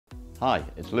Hi,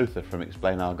 it's Luther from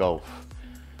Explanar Golf.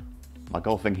 My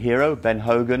golfing hero, Ben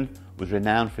Hogan, was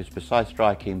renowned for his precise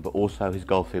striking but also his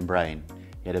golfing brain.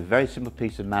 He had a very simple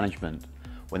piece of management.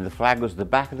 When the flag was at the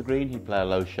back of the green, he'd play a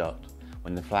low shot.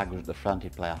 When the flag was at the front,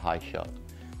 he'd play a high shot.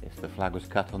 If the flag was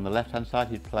cut on the left-hand side,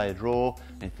 he'd play a draw,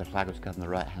 and if the flag was cut on the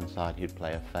right-hand side, he'd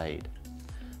play a fade.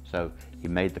 So he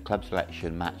made the club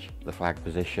selection match the flag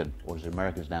position, or as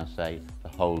Americans now say, the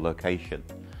hole location.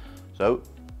 So,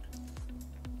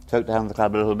 toke down the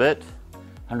club a little bit,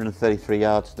 133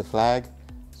 yards to the flag,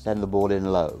 send the ball in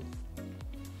low.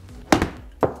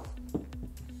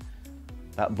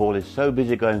 That ball is so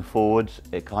busy going forwards,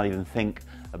 it can't even think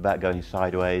about going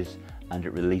sideways, and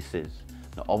it releases.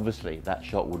 Now obviously that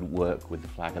shot wouldn't work with the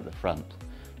flag at the front.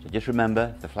 So just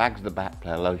remember, if the flag's at the back,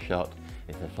 play a low shot.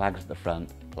 If the flag's at the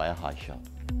front, play a high shot.